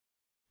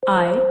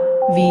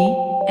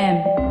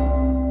IVM.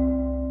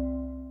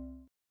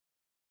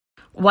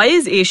 Why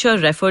is Asia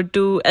referred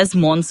to as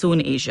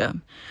Monsoon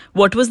Asia?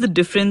 What was the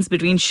difference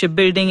between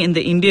shipbuilding in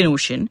the Indian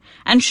Ocean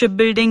and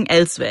shipbuilding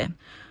elsewhere?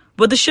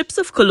 Were the ships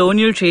of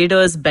colonial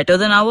traders better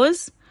than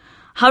ours?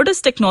 How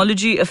does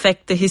technology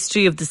affect the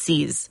history of the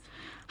seas?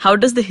 How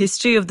does the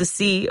history of the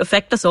sea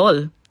affect us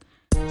all?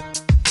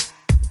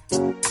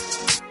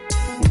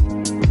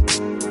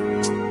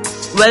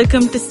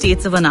 Welcome to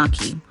States of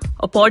Anarchy,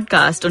 a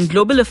podcast on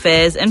global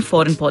affairs and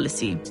foreign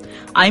policy.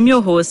 I'm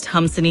your host,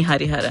 Hamsini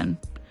Hariharan.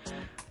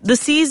 The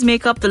seas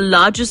make up the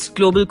largest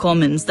global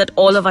commons that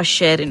all of us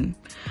share in.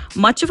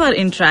 Much of our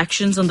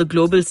interactions on the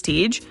global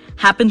stage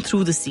happen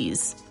through the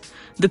seas.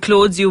 The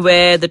clothes you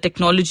wear, the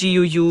technology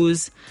you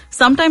use,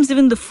 sometimes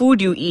even the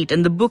food you eat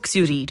and the books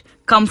you read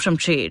come from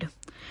trade.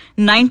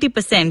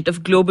 90%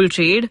 of global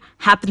trade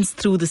happens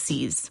through the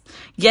seas.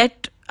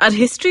 Yet, our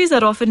histories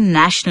are often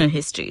national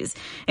histories,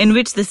 in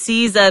which the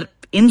seas are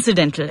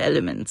incidental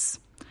elements.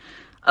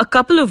 A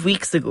couple of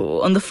weeks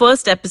ago, on the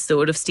first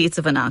episode of States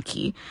of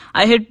Anarchy,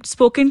 I had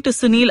spoken to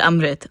Sunil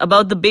Amrit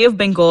about the Bay of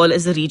Bengal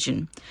as a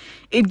region.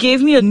 It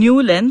gave me a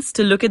new lens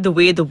to look at the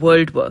way the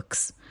world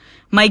works.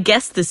 My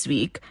guest this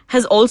week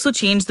has also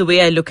changed the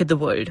way I look at the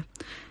world.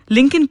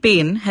 Lincoln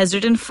Paine has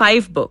written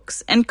 5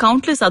 books and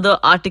countless other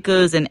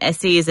articles and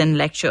essays and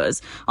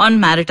lectures on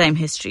maritime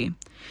history.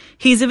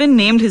 He's even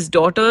named his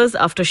daughters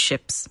after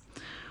ships.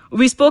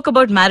 We spoke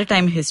about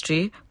maritime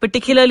history,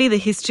 particularly the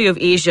history of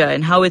Asia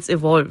and how it's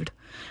evolved.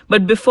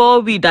 But before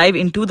we dive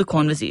into the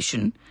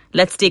conversation,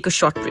 let's take a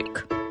short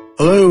break.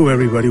 Hello,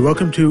 everybody.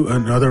 Welcome to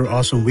another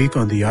awesome week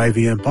on the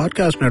IVM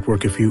Podcast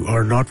Network. If you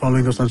are not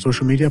following us on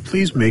social media,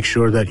 please make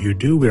sure that you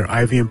do. We're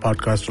IVM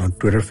Podcast on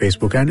Twitter,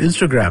 Facebook, and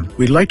Instagram.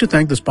 We'd like to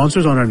thank the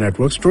sponsors on our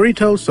network,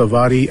 Storytel,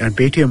 Savari, and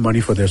Paytm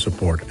Money for their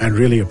support, and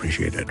really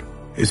appreciate it.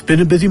 It's been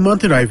a busy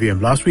month at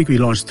IVM. Last week, we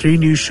launched 3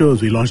 new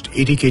shows. We launched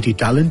 80KT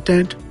Talent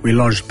Tent, we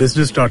launched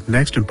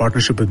Business.Next in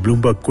partnership with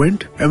Bloomberg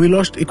Quint, and we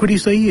launched Equity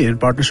Sahiye in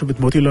partnership with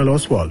Motilal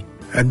Oswal.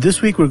 And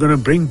this week, we're going to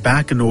bring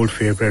back an old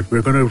favorite.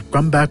 We're going to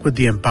come back with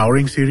the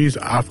Empowering series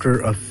after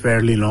a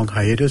fairly long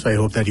hiatus. I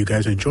hope that you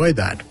guys enjoy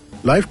that.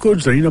 Life coach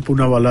Zarina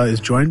Poonawala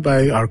is joined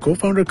by our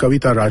co-founder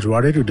Kavita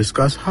Rajwade to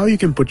discuss how you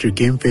can put your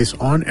game face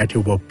on at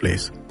your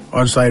workplace.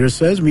 On Cyrus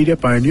Says, media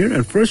pioneer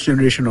and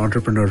first-generation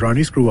entrepreneur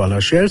Ronnie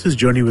Screwvala shares his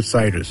journey with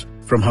Cyrus,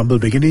 from humble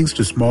beginnings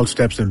to small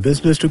steps in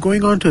business to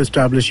going on to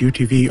establish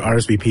UTV,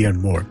 RSVP,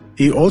 and more.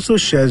 He also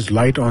sheds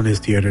light on his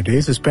theater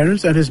days, his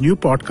parents, and his new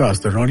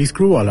podcast, the Ronnie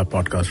Screwvala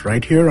Podcast,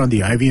 right here on the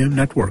IVM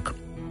network.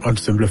 On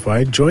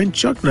Simplified, join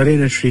Chuck, Naren,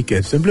 and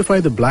Shrikit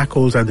simplify the black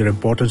holes and their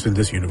importance in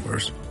this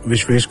universe.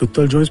 Vishwesh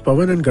Guttal joins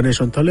Pawan and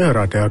Ganesh on Thayer,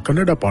 our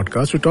Kannada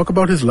podcast, to talk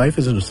about his life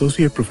as an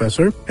associate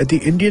professor at the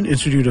Indian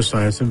Institute of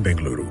Science in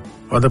Bengaluru.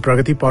 On the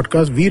Pragati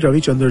podcast, V.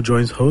 Ravichandra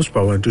joins host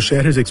Pawan to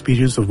share his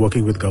experience of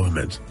working with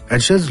governments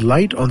and sheds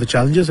light on the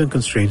challenges and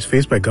constraints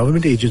faced by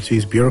government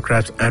agencies,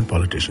 bureaucrats, and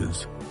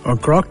politicians. On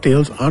Croc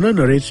Tales, Anna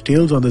narrates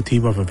tales on the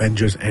theme of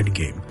Avengers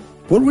Endgame.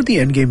 What would the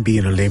Endgame be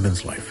in a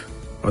layman's life?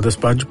 On the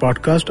Sponge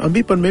podcast,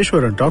 Ambi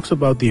Parmeshwaran talks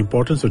about the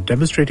importance of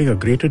demonstrating a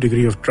greater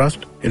degree of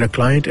trust in a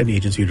client and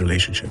agency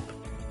relationship.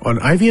 On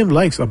IVM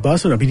Likes,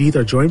 Abbas and Abhijit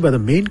are joined by the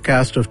main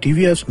cast of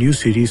TVF's new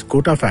series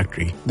Kota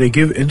Factory. They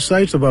give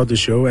insights about the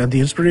show and the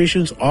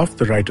inspirations of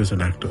the writers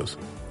and actors.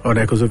 On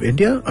Echoes of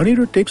India,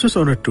 Anirudh takes us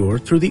on a tour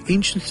through the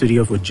ancient city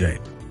of Ujjain,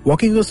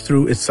 walking us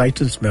through its sights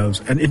and smells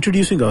and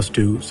introducing us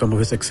to some of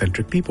its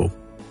eccentric people.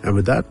 And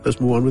with that, let's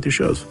move on with your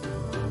shows.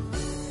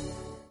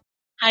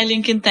 Hi,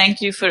 Lincoln.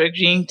 Thank you for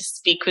agreeing to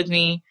speak with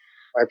me.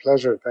 My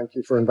pleasure. Thank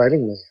you for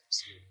inviting me.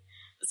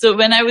 So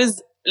when I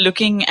was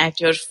looking at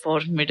your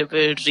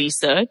formidable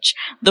research,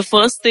 the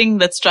first thing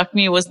that struck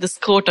me was this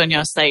quote on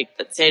your site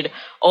that said,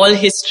 "All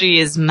history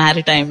is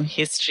maritime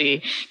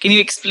history." Can you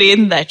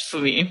explain that for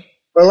me?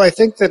 Well, I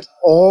think that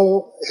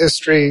all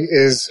history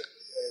is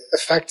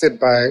affected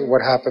by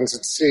what happens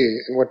at sea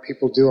and what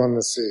people do on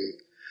the sea.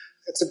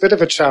 It's a bit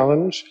of a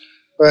challenge.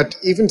 But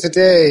even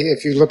today,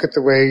 if you look at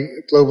the way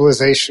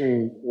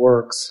globalization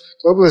works,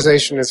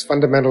 globalization is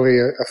fundamentally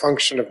a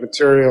function of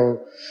material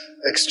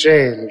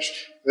exchange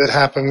that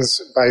happens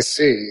by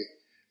sea.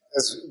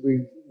 As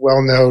we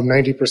well know,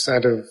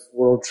 90% of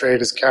world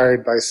trade is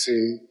carried by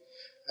sea,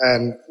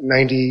 and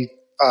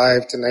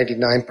 95 to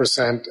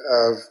 99%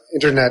 of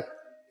internet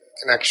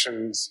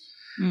connections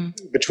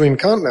between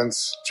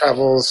continents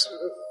travels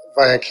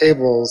via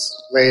cables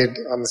laid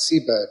on the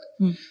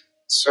seabed.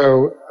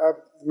 So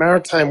the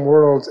maritime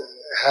world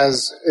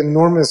has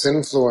enormous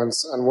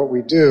influence on what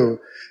we do,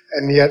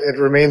 and yet it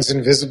remains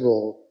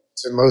invisible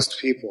to most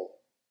people.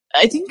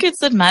 I think it's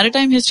that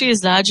maritime history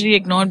is largely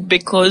ignored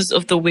because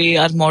of the way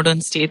our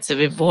modern states have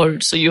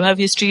evolved. So you have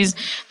histories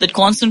that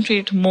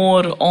concentrate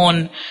more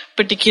on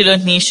particular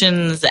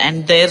nations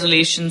and their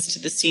relations to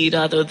the sea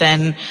rather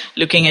than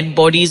looking at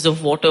bodies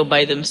of water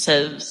by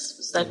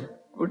themselves.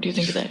 What do you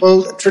think of that?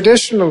 Well,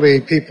 traditionally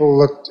people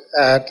looked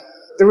at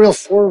the real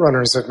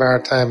forerunners of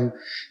maritime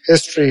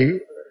history,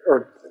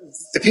 or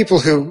the people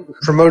who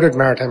promoted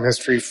maritime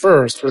history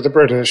first, were the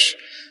British,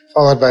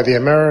 followed by the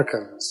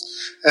Americans.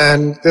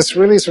 And this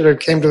really sort of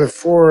came to the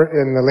fore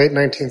in the late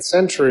 19th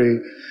century,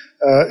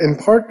 in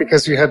part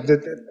because you had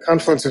the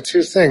confluence of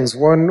two things.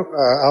 One,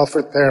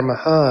 Alfred Thayer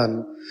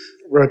Mahan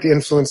wrote The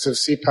Influence of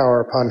Sea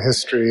Power Upon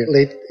History,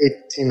 late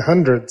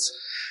 1800s.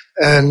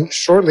 And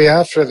shortly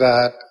after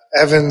that,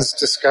 Evans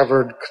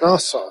discovered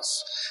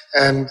Knossos.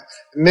 And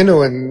the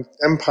Minoan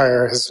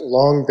Empire has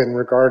long been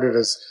regarded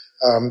as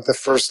the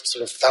first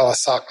sort of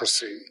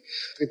thalassocracy,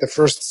 the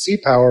first sea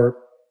power.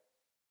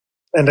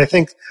 And I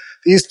think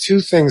these two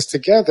things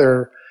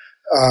together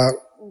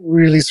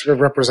really sort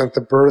of represent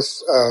the birth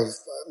of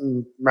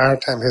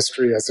maritime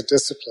history as a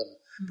discipline.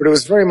 But it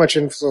was very much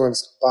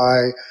influenced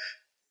by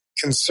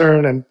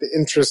concern and the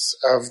interests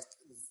of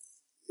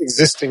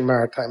existing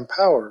maritime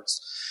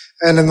powers.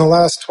 And in the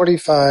last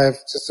 25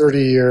 to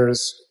 30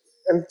 years,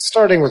 and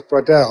starting with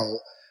Braudel,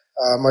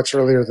 much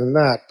earlier than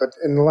that, but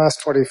in the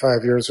last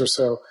 25 years or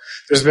so,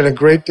 there's been a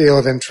great deal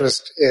of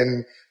interest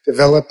in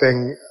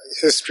developing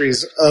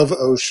histories of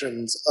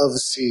oceans, of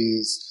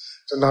seas,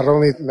 so not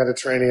only the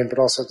Mediterranean, but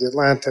also the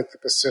Atlantic, the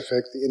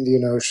Pacific, the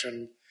Indian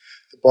Ocean,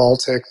 the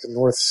Baltic, the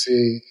North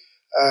Sea.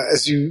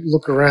 As you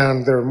look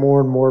around, there are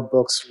more and more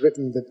books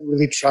written that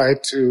really try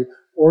to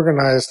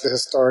organize the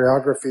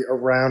historiography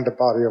around a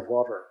body of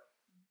water.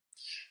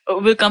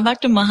 We'll come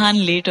back to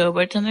Mahan later,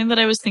 but something that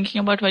I was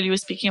thinking about while you were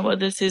speaking about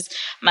this is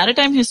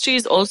maritime history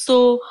is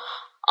also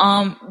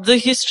the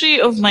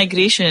history of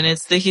migration.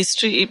 It's the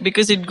history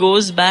because it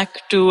goes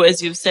back to,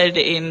 as you've said,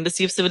 in the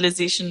Sea of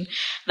Civilization,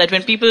 that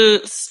when people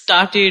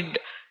started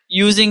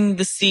using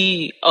the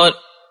sea or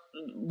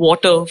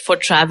water for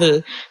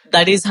travel,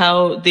 that is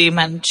how they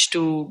managed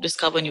to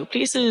discover new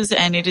places,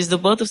 and it is the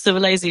birth of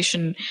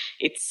civilization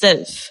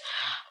itself.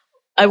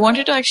 I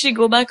wanted to actually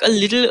go back a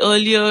little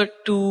earlier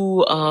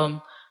to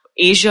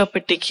Asia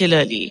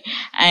particularly,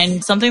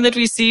 and something that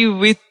we see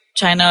with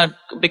China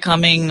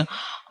becoming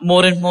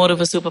more and more of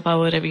a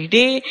superpower every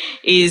day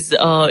is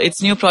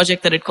its new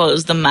project that it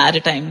calls the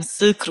Maritime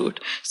Silk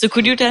Route. So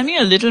could you tell me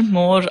a little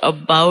more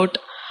about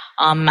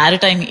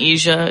maritime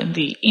Asia in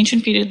the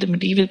ancient period, the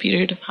medieval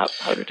period?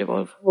 How did it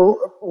evolve? Well,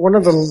 one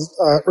of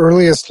the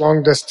earliest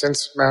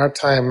long-distance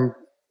maritime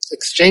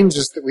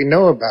exchanges that we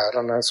know about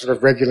on a sort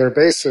of regular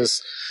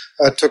basis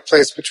took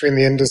place between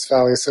the Indus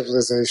Valley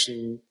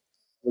civilization,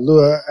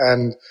 Lua,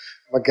 and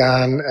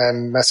Magan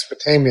and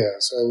Mesopotamia.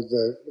 So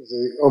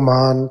the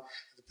Oman,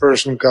 the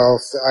Persian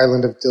Gulf, the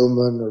island of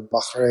Dilmun or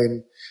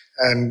Bahrain,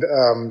 and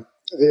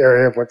the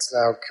area of what's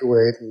now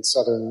Kuwait and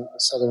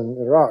southern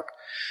Iraq.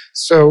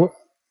 So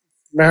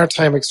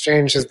maritime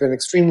exchange has been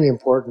extremely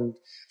important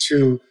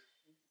to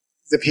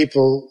the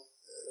people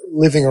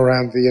living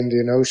around the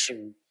Indian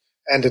Ocean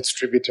and its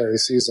tributary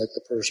seas like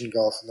the Persian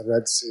Gulf and the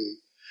Red Sea.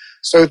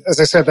 So, as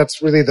I said,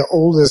 that's really the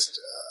oldest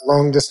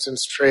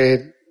long-distance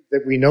trade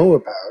that we know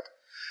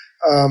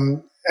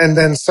about. And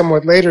then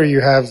somewhat later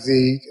you have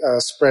the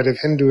spread of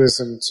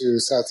Hinduism to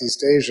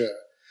Southeast Asia,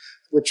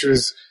 which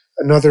was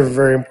another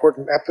very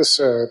important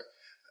episode.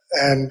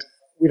 And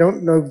we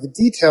don't know the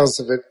details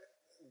of it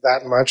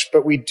that much,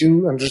 but we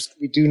do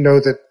know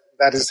that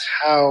that is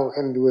how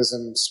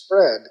Hinduism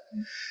spread.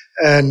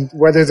 And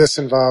whether this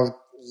involved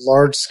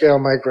large-scale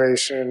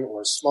migration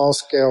or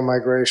small-scale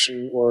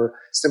migration or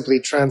simply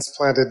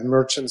transplanted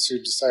merchants who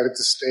decided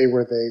to stay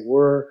where they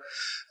were,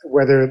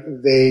 whether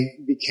they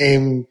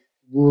became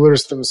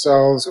rulers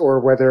themselves or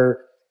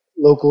whether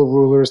local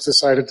rulers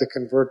decided to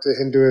convert to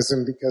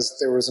Hinduism because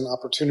there was an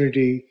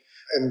opportunity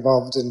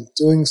involved in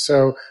doing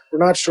so.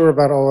 We're not sure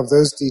about all of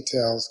those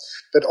details,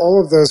 but all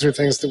of those are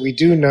things that we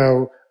do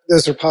know.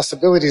 Those are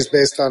possibilities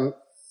based on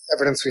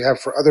evidence we have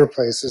for other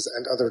places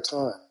and other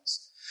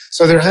times.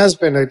 So there has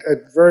been a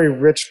very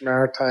rich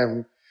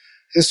maritime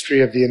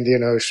history of the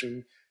Indian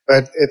Ocean,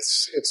 but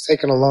it's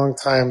taken a long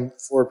time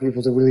for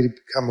people to really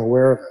become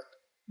aware of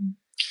it.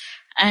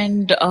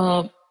 And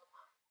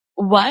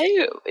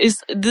why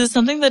is this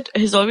something that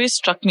has always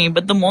struck me,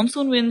 but the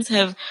monsoon winds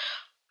have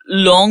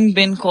long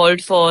been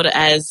called for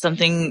as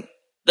something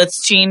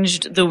that's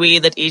changed the way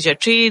that Asia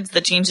trades,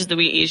 that changes the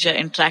way Asia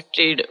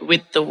interacted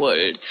with the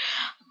world.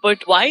 But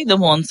why the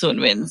monsoon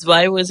winds?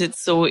 Why was it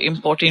so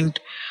important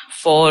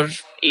for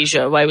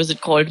Asia? Why was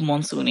it called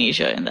Monsoon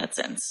Asia in that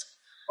sense?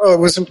 Well, it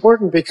was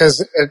important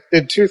because it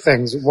did two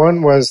things.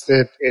 One was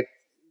that it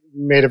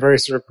made a very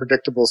sort of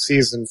predictable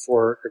season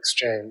for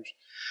exchange.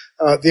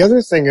 The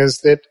other thing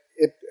is that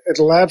it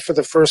allowed for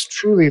the first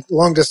truly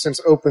long-distance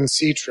open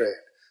sea trade.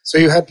 So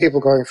you had people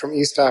going from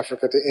East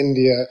Africa to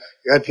India.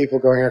 You had people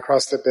going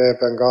across the Bay of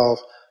Bengal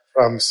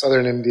from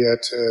southern India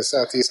to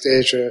Southeast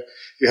Asia.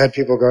 You had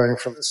people going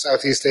from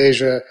Southeast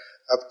Asia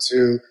up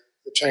to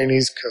the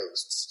Chinese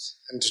coasts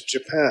and to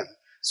Japan.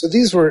 So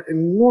these were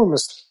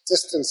enormous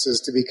distances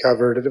to be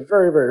covered at a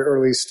very, very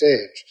early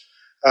stage.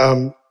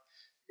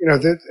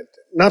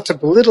 Not to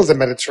belittle the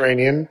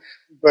Mediterranean,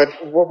 but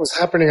what was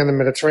happening on the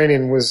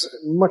Mediterranean was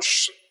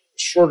much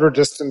shorter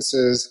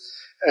distances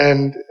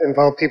and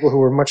involved people who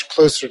were much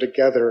closer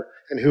together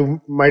and who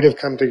might have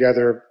come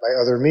together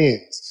by other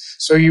means.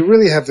 So you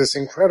really have this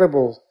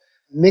incredible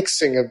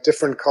mixing of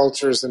different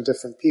cultures and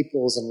different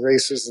peoples and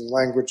races and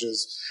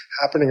languages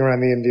happening around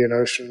the Indian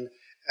Ocean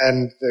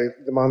and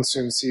the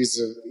monsoon seas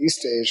of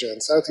East Asia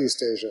and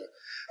Southeast Asia,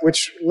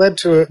 which led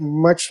to a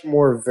much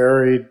more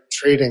varied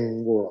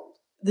trading world.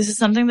 This is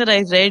something that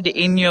I read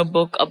in your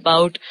book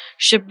about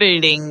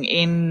shipbuilding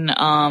in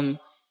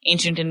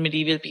ancient and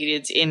medieval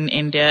periods in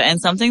India. And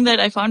something that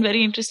I found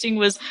very interesting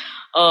was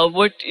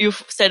what you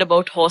said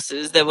about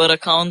horses. There were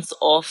accounts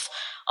of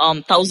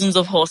thousands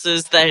of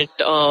horses that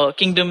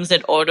kingdoms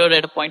had ordered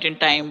at a point in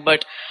time,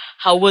 but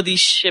how were these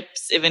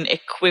ships even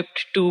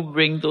equipped to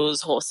bring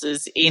those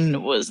horses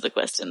in was the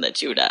question that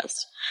you'd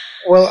asked.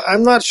 Well,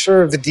 I'm not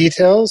sure of the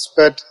details,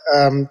 but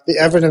the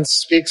evidence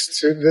speaks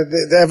to,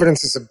 the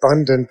evidence is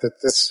abundant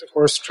that this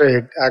horse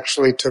trade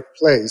actually took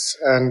place.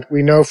 And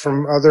we know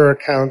from other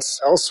accounts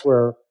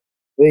elsewhere,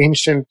 the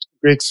ancient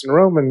Greeks and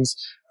Romans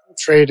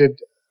traded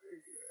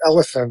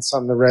elephants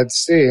on the Red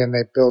Sea, and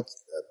they built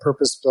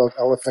purpose-built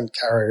elephant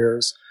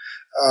carriers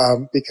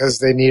because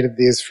they needed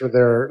these for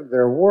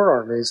their war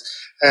armies.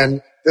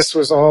 And this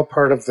was all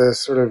part of the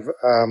sort of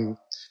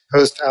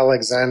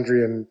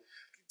post-Alexandrian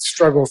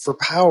struggle for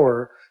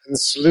power. And the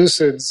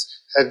Seleucids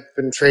had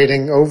been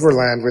trading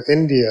overland with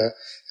India,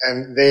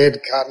 and they had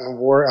gotten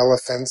war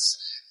elephants.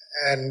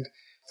 And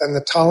then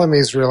the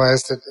Ptolemies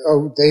realized that,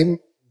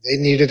 they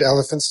needed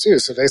elephants too,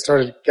 so they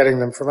started getting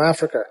them from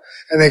Africa.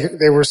 And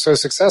they were so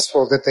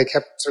successful that they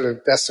kept sort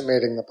of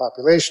decimating the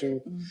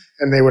population,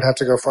 and they would have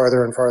to go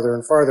farther and farther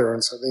and farther,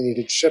 and so they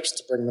needed ships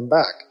to bring them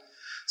back.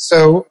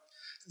 So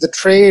the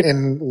trade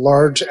in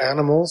large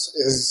animals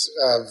is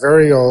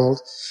very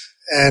old,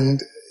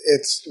 and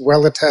it's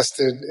well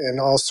attested in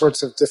all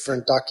sorts of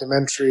different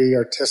documentary,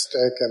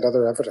 artistic, and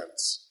other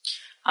evidence.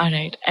 All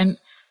right. And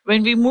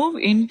when we move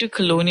into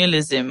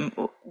colonialism,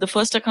 the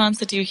first accounts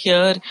that you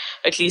hear,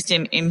 at least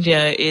in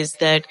India, is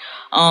that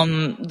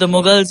the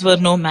Mughals were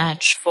no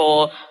match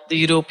for the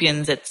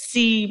Europeans at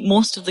sea.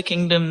 Most of the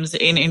kingdoms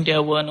in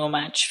India were no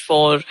match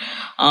for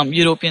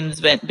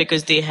Europeans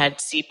because they had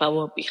sea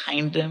power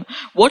behind them.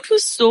 What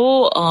was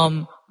so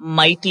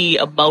mighty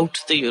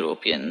about the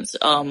Europeans?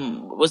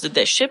 Was it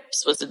their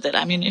ships? Was it their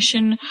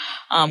ammunition?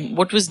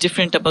 What was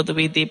different about the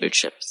way they built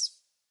ships?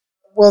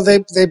 Well,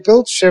 they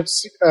built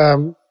ships.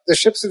 The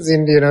ships of the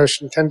Indian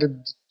Ocean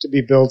tended to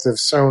be built of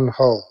sewn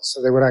hulls,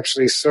 so they would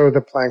actually sew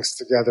the planks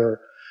together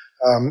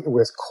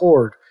with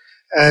cord.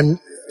 And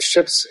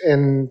ships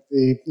in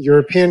the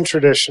European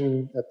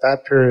tradition at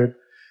that period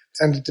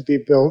tended to be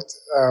built,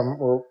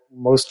 or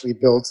mostly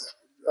built,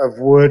 of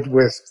wood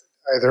with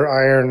either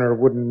iron or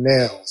wooden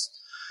nails.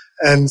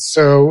 And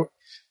so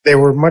they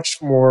were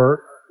much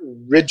more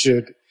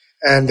rigid,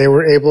 and they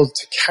were able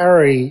to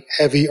carry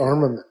heavy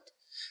armament.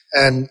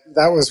 And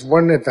that was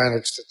one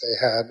advantage that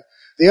they had.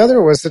 The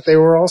other was that they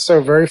were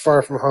also very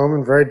far from home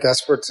and very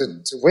desperate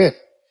to win.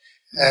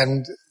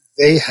 And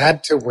they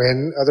had to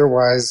win,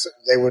 otherwise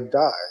they would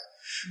die.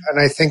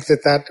 And I think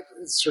that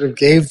sort of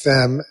gave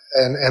them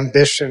an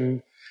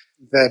ambition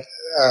that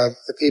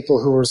the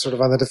people who were sort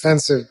of on the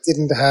defensive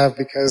didn't have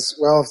because,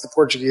 well, if the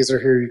Portuguese are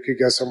here, you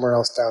could go somewhere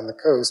else down the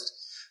coast.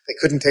 They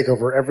couldn't take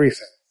over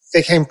everything.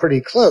 They came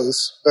pretty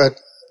close, but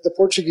the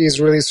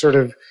Portuguese really sort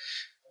of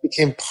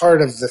became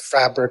part of the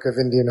fabric of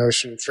Indian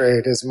Ocean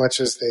trade as much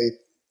as they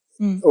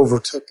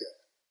overtook it.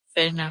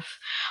 Fair enough.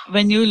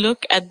 When you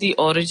look at the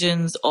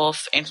origins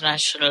of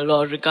international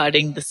law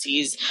regarding the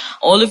seas,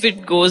 all of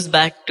it goes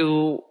back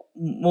to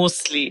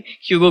mostly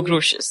Hugo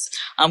Grotius.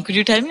 Could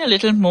you tell me a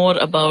little more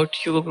about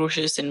Hugo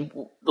Grotius and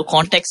the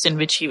context in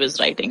which he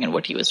was writing and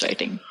what he was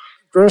writing?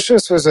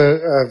 Grotius was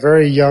a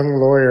very young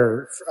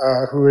lawyer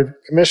who was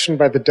commissioned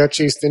by the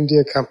Dutch East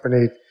India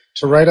Company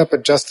to write up a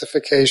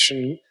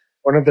justification,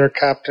 one of their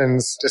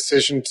captains'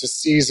 decision to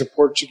seize a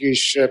Portuguese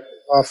ship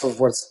off of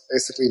what's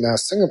basically now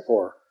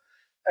Singapore.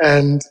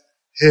 And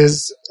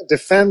his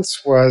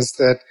defense was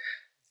that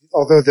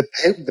although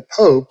the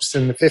popes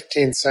in the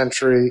 15th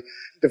century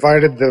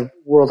divided the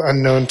world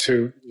unknown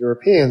to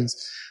Europeans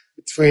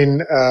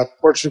between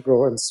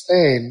Portugal and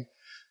Spain,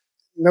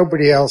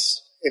 nobody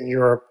else in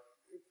Europe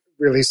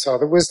really saw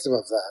the wisdom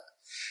of that.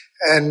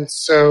 And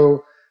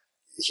so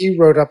he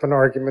wrote up an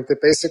argument that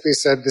basically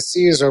said the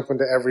sea is open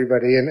to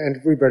everybody and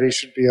everybody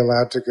should be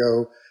allowed to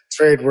go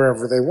trade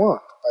wherever they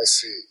want by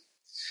sea.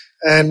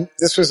 And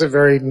this was a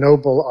very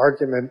noble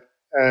argument,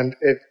 and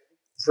it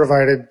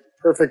provided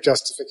perfect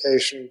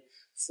justification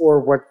for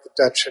what the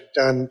Dutch had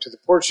done to the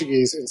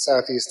Portuguese in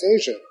Southeast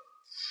Asia.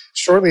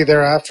 Shortly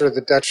thereafter,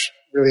 the Dutch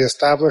really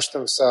established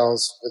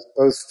themselves with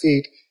both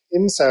feet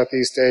in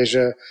Southeast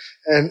Asia,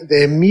 and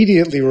they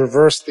immediately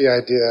reversed the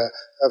idea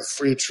of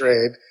free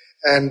trade,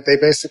 and they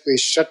basically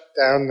shut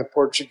down the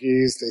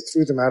Portuguese. They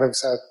threw them out of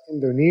South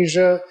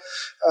Indonesia.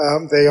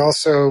 They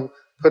also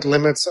put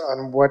limits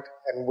on what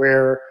and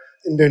where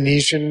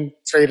Indonesian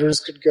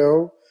traders could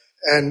go,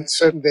 and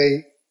so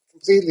they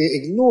completely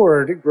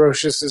ignored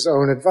Grotius's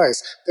own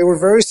advice. They were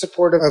very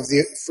supportive of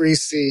the free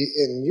sea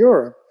in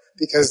Europe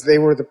because they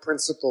were the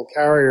principal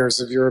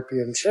carriers of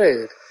European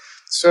trade.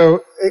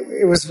 So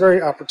it was very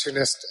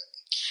opportunistic.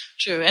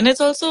 True. And it's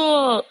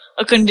also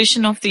a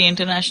condition of the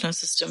international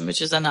system,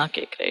 which is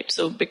anarchic, right?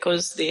 So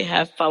because they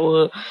have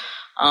power,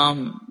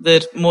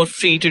 they're more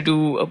free to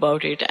do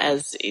about it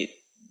as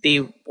they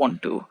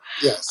want to.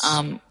 Yes.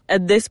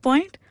 At this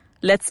point,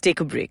 let's take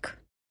a break.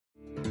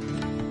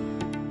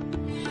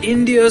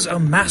 India's a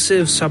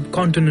massive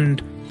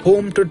subcontinent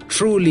home to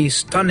truly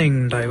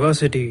stunning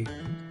diversity.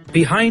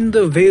 Behind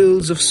the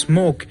veils of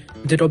smoke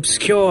that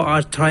obscure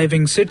our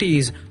thriving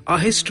cities, our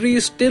history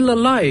is still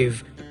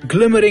alive,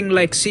 glimmering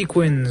like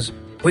sequins,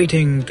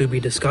 waiting to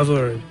be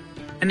discovered.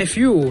 And if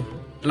you,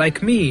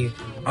 like me,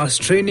 are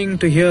straining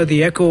to hear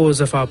the echoes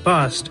of our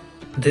past,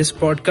 this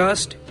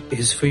podcast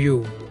is for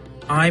you.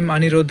 I'm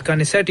Anirudh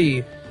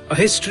Kanisetti, a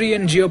history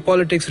and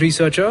geopolitics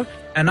researcher,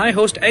 and I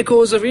host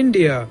Echoes of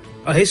India,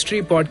 a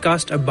history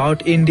podcast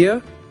about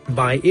India,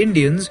 by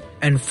Indians,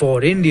 and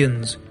for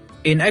Indians.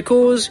 In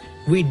Echoes,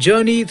 we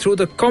journey through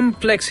the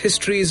complex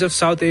histories of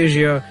South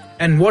Asia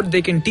and what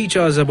they can teach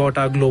us about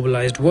our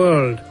globalized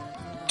world.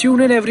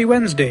 Tune in every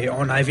Wednesday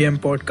on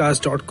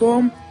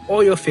ivmpodcast.com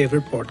or your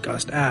favorite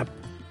podcast app.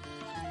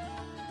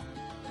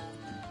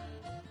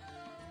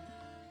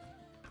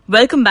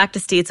 Welcome back to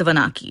States of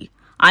Anarchy.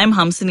 I'm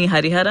Hamsini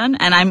Hariharan,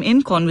 and I'm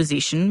in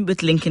conversation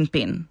with Lincoln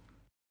Paine.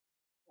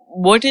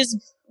 What is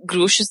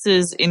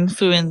Grotius's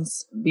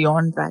influence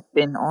beyond that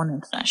been on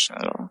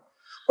international law?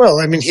 Well,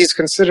 I mean, he's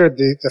considered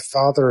the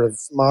father of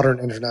modern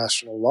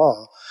international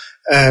law,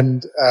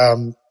 and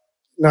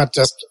not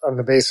just on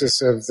the basis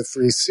of the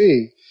Free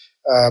Sea,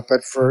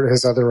 but for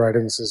his other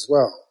writings as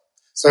well.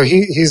 So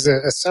he's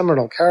a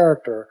seminal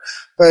character,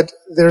 but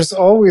there's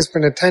always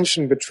been a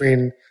tension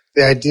between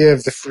the idea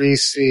of the Free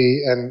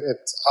Sea and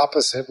its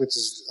opposite, which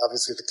is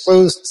obviously the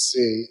closed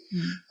sea,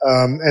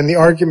 and the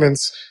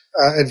arguments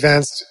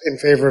advanced in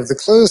favor of the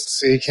closed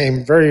sea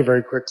came very,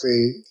 very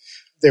quickly.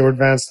 They were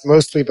advanced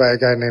mostly by a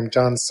guy named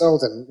John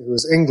Selden, who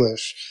was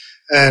English,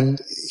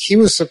 and he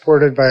was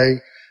supported by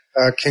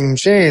King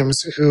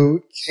James,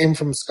 who came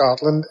from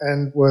Scotland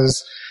and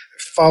was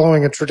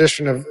following a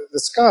tradition of the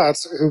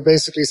Scots, who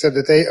basically said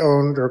that they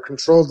owned or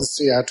controlled the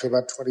sea out to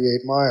about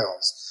 28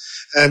 miles.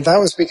 And that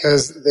was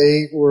because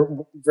they were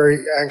very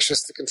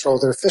anxious to control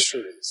their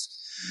fisheries.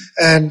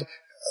 And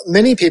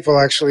many people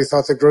actually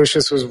thought that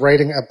Grotius was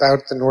writing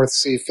about the North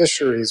Sea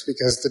fisheries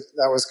because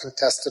that was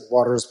contested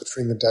waters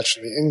between the Dutch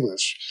and the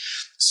English.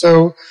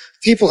 So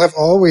people have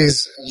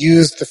always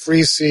used the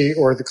Free Sea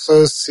or the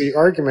closed sea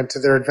argument to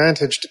their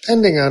advantage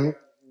depending on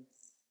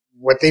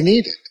what they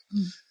needed.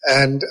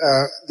 And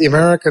the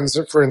Americans,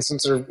 for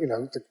instance, are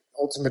the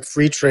ultimate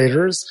free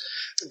traders,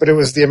 but it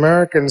was the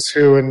Americans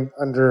who,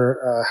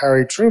 under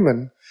Harry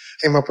Truman,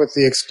 came up with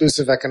the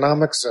exclusive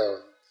economic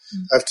zone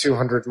of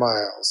 200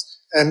 miles.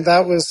 And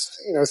that was,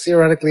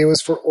 theoretically it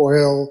was for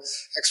oil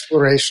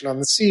exploration on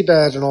the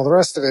seabed and all the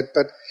rest of it,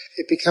 but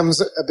it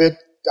becomes a bit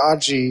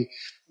dodgy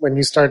when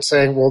you start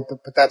saying, well,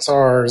 but that's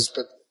ours,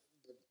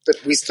 but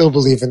we still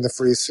believe in the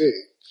Free Sea.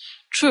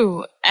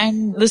 True.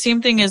 And the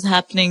same thing is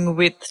happening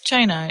with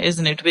China,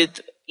 isn't it?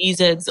 With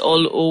EZs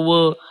all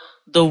over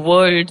the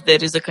world,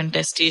 there is a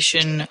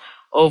contestation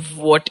of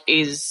what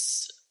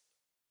is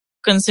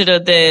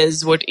considered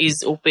theirs, what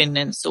is open,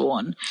 and so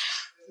on.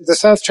 The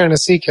South China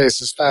Sea case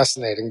is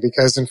fascinating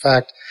because, in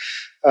fact,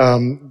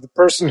 the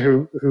person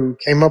who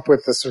came up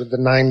with the sort of the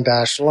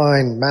 9-dash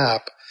line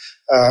map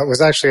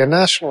was actually a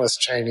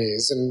nationalist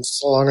Chinese, and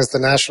so long as the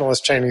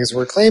nationalist Chinese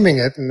were claiming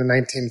it in the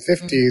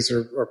 1950s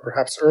or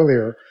perhaps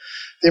earlier,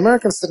 the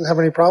Americans didn't have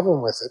any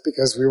problem with it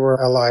because we were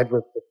allied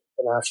with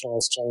the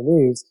nationalist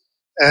Chinese.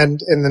 And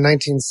in the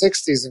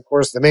 1960s, of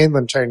course, the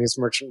mainland Chinese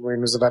merchant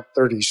marine was about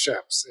 30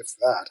 ships, if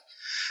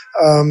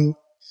that.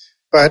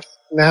 But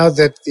now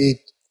that the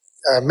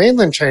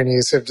mainland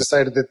Chinese have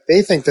decided that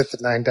they think that the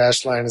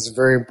 9-dash line is a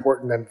very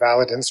important and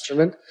valid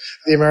instrument,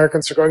 the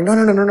Americans are going,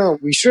 no.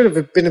 We should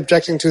have been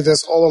objecting to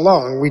this all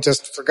along. We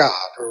just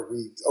forgot or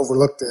we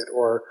overlooked it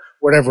or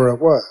whatever it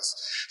was.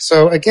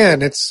 So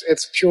again, it's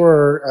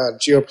pure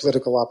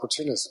geopolitical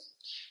opportunism.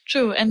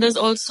 True. And there's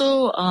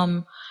also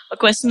a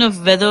question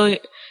of whether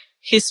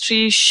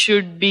history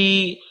should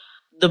be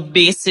the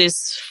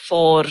basis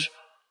for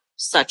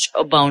such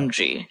a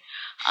boundary.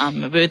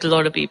 With a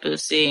lot of people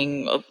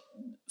saying,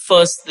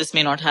 first, this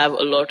may not have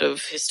a lot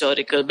of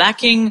historical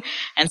backing,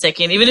 and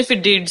second, even if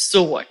it did,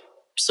 so what?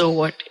 So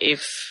what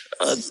if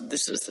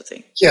this was the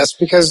thing? Yes,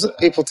 because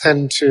people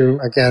tend to,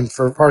 again,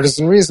 for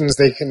partisan reasons,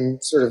 they can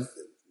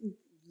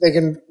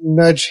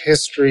nudge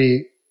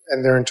history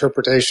and their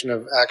interpretation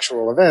of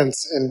actual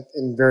events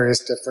in various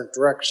different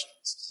directions.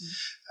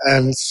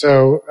 And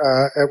so,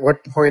 at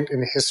what point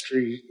in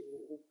history,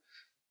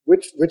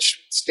 which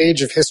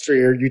stage of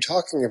history are you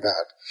talking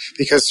about?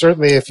 Because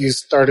certainly if you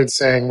started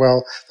saying,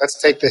 well, let's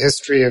take the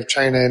history of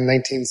China in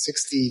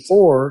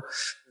 1964,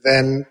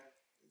 then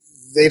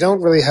they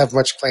don't really have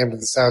much claim to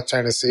the South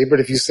China Sea. But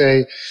if you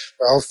say,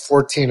 well,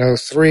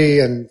 1403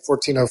 and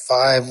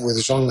 1405 with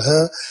Zheng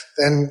He,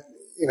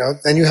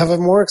 then you have a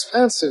more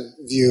expansive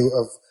view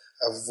of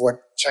what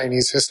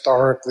Chinese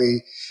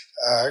historically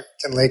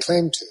can lay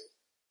claim to.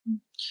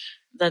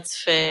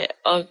 That's fair.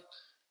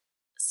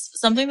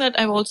 something that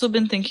I've also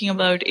been thinking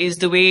about is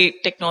the way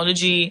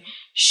technology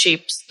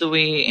shapes the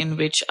way in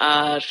which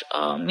our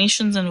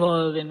nations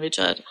evolve, in which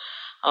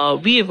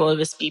we evolve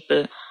as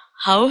people.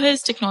 How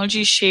has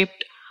technology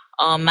shaped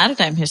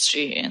maritime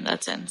history in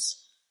that sense?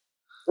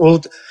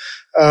 Well,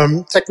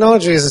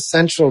 technology is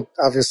essential,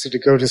 obviously, to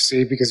go to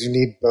sea because you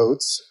need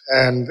boats.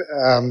 And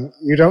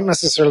you don't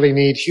necessarily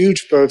need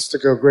huge boats to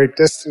go great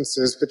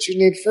distances, but you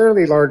need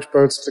fairly large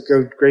boats to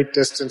go great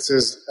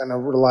distances in a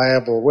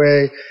reliable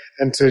way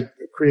and to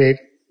create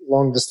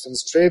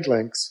long-distance trade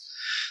links.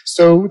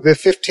 So the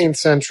 15th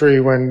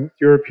century, when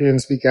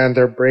Europeans began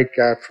their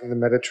breakout from the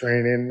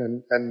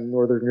Mediterranean and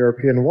northern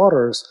European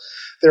waters,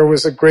 there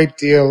was a great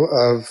deal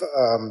of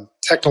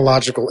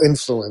technological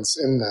influence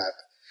in that.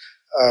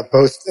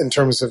 Both in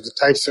terms of the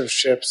types of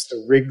ships,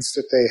 the rigs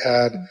that they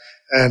had,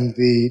 and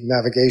the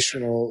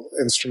navigational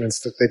instruments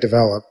that they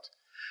developed.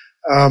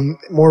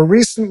 More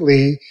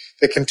recently,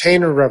 the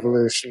container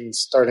revolution,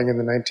 starting in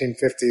the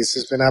 1950s,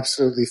 has been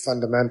absolutely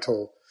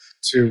fundamental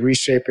to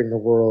reshaping the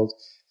world.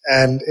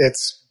 And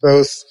it's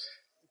both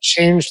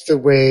changed the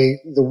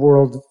way the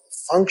world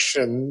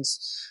functions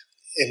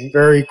in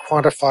very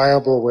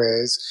quantifiable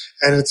ways,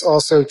 and it's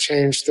also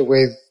changed the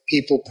way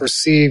people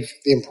perceive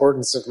the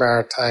importance of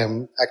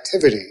maritime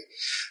activity.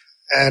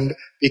 And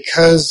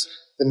because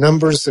the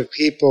numbers of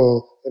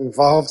people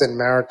involved in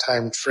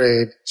maritime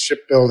trade,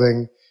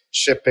 shipbuilding,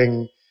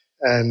 shipping,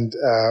 and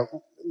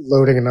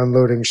loading and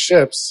unloading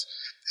ships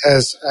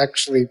has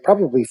actually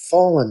probably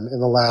fallen in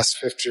the last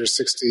 50 or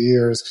 60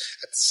 years.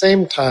 At the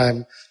same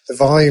time, the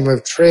volume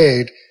of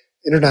trade,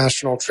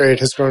 international trade,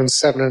 has grown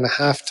 7.5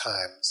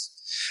 times.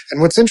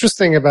 And what's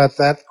interesting about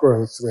that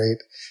growth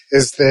rate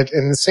is that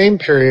in the same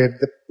period,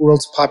 the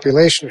world's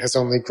population has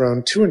only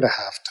grown 2.5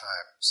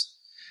 times.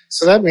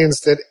 So that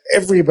means that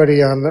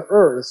everybody on the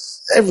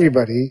earth,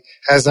 everybody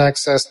has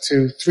access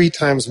to 3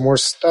 times more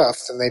stuff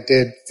than they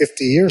did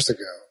 50 years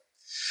ago.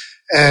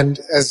 And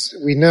as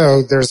we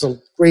know, there's a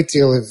great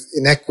deal of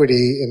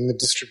inequity in the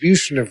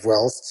distribution of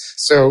wealth.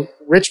 So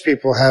rich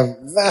people have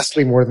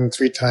vastly more than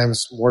 3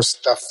 times more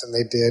stuff than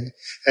they did,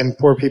 and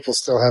poor people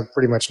still have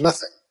pretty much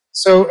nothing.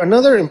 So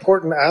another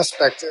important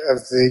aspect of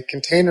the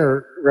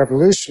container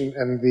revolution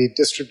and the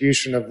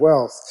distribution of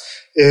wealth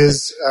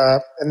is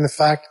in the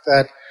fact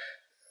that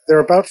there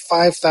are about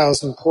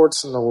 5,000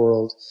 ports in the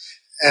world,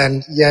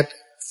 and yet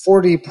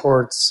 40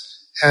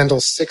 ports handle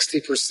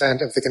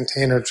 60% of the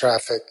container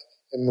traffic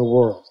in the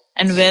world.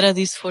 And where are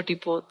these 40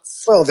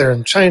 ports? Well, they're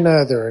in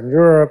China, they're in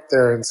Europe,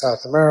 they're in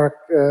South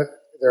America,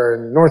 they're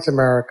in North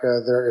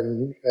America, they're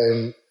in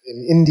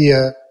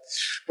India.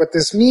 What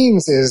this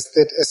means is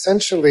that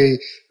essentially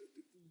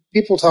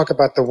people talk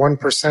about the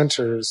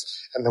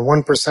 1%ers and the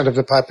 1% of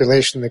the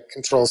population that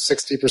controls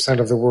 60%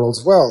 of the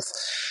world's wealth.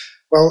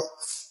 Well,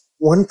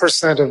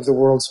 1% of the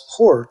world's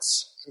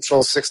ports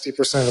control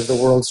 60% of the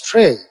world's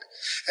trade.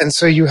 And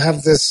so you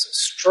have this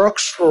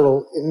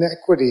structural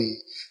inequity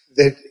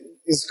that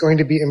is going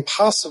to be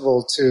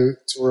impossible to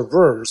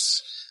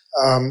reverse,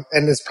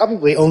 and is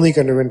probably only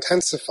going to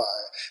intensify.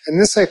 And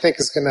this, I think,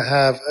 is going to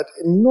have an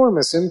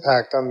enormous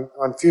impact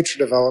on future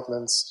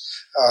developments,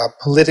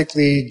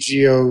 politically,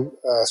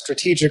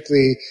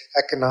 strategically,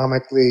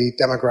 economically,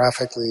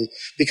 demographically,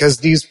 because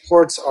these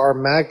ports are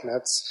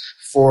magnets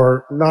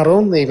for not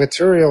only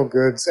material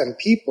goods and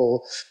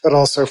people, but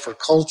also for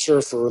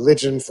culture, for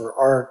religion, for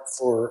art,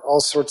 for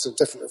all sorts of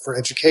different, for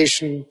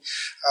education,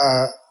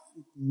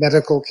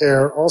 medical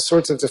care, all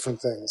sorts of different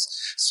things.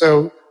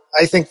 So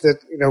I think that,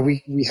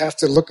 we have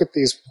to look at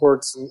these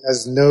ports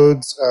as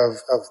nodes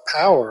of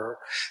power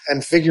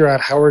and figure out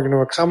how we're going to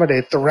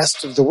accommodate the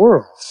rest of the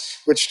world,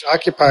 which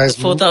occupies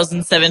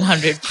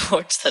 4,700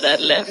 ports that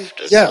are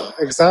left. Yeah,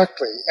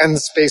 exactly. And the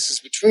spaces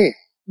between,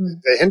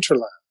 the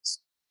hinterlands.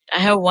 I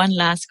have one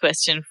last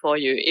question for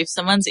you. If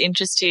someone's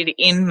interested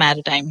in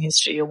maritime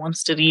history or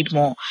wants to read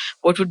more,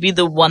 what would be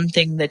the one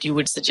thing that you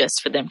would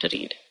suggest for them to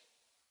read?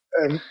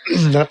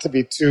 Not to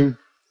be too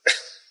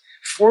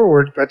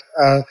forward, but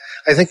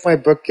I think my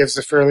book gives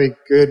a fairly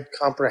good,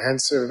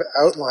 comprehensive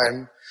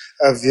outline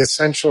of the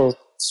essential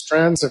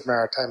strands of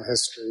maritime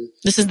history.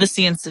 This is The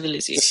Sea and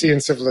Civilization. The Sea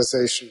and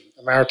Civilization,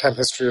 a maritime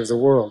history of the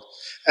world.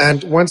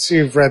 And once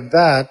you've read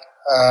that,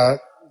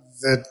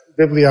 the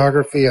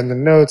bibliography and the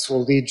notes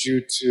will lead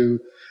you to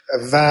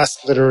a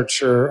vast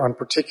literature on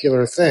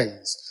particular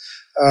things.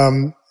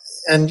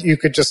 And you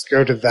could just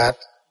go to that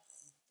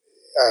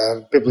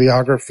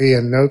bibliography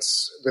and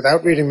notes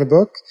without reading the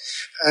book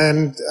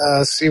and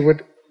see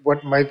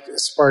what might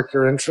spark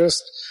your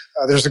interest.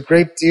 There's a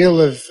great deal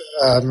of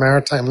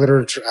maritime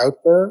literature out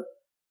there.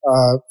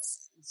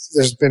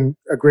 There's been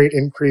a great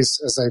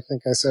increase, as I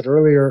think I said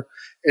earlier,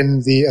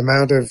 in the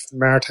amount of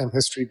maritime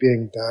history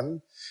being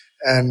done.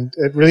 And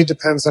it really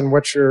depends on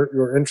what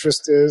your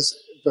interest is,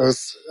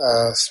 both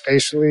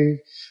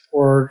spatially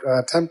or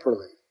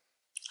temporally.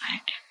 All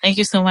right. Thank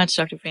you so much,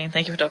 Dr. Paine.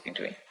 Thank you for talking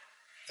to me.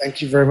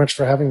 Thank you very much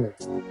for having me.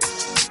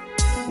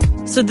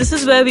 So this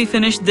is where we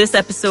finish this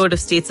episode of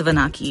States of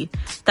Anarchy.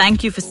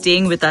 Thank you for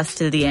staying with us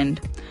till the end.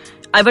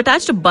 I've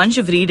attached a bunch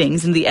of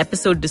readings in the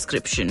episode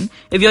description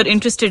if you're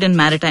interested in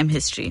maritime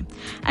history.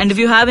 And if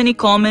you have any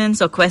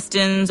comments or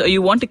questions or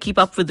you want to keep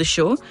up with the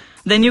show,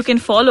 then you can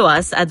follow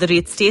us at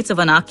 @States of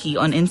Anarchy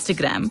on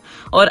Instagram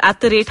or at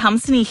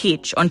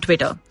 @HamsiniH on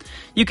Twitter.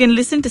 You can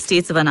listen to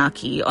States of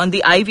Anarchy on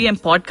the IVM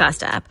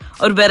podcast app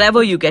or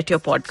wherever you get your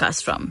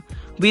podcast from.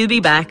 We'll be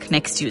back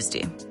next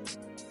Tuesday.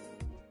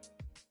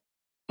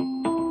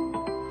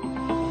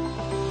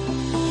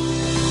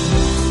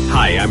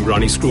 Hi, I'm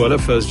Ronnie Screwala,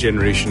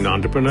 first-generation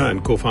entrepreneur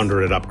and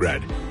co-founder at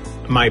Upgrad.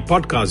 My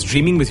podcast,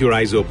 Dreaming with Your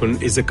Eyes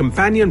Open, is a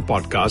companion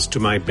podcast to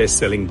my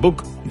best-selling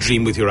book,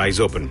 Dream with Your Eyes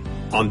Open.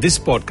 On this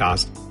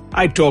podcast,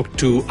 I talk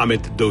to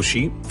Amit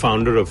Doshi,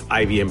 founder of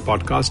IVM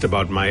Podcast,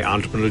 about my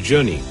entrepreneurial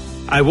journey.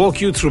 I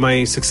walk you through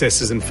my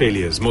successes and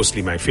failures,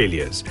 mostly my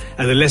failures,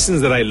 and the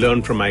lessons that I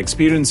learned from my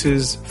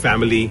experiences,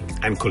 family,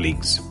 and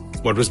colleagues.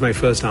 What was my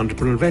first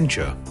entrepreneurial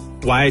venture?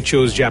 Why I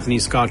chose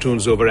Japanese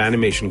cartoons over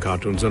animation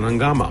cartoons on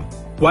Hangama?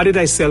 Why did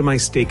I sell my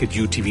stake at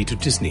UTV to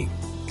Disney?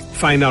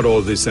 Find out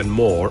all this and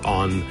more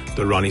on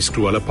the Ronnie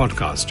Screwala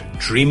podcast,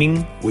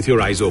 Dreaming with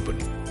Your Eyes Open.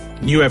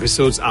 New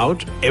episodes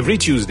out every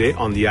Tuesday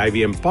on the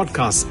IVM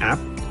Podcasts app,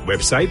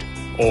 website,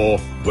 or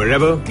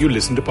wherever you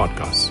listen to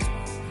podcasts.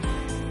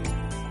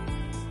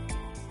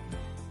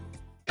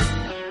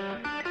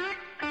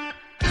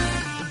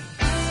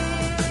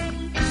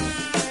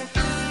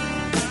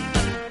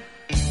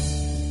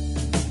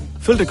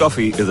 Filter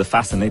coffee is a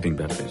fascinating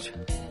beverage.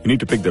 You need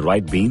to pick the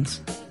right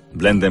beans,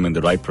 blend them in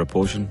the right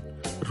proportion,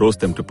 roast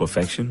them to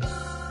perfection,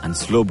 and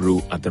slow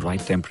brew at the right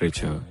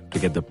temperature to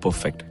get the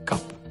perfect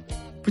cup.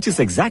 Which is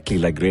exactly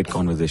like great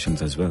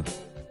conversations as well.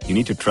 You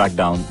need to track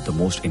down the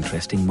most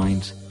interesting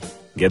minds,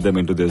 get them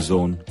into their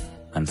zone,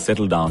 and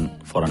settle down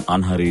for an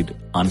unhurried,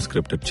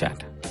 unscripted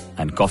chat.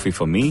 And coffee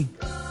for me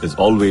is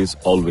always,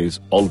 always,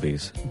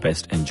 always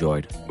best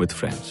enjoyed with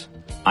friends.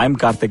 I'm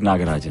Karthik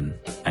Nagarajan,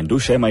 and do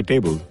share my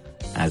table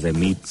as I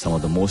meet some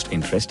of the most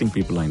interesting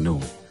people I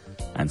know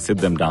and sit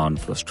them down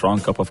for a strong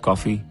cup of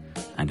coffee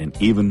and an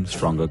even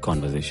stronger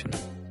conversation.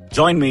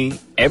 Join me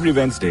every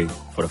Wednesday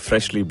for a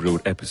freshly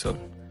brewed episode.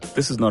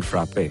 This is not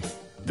frappe.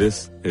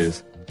 This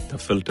is the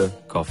Filter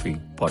Coffee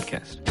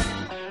Podcast.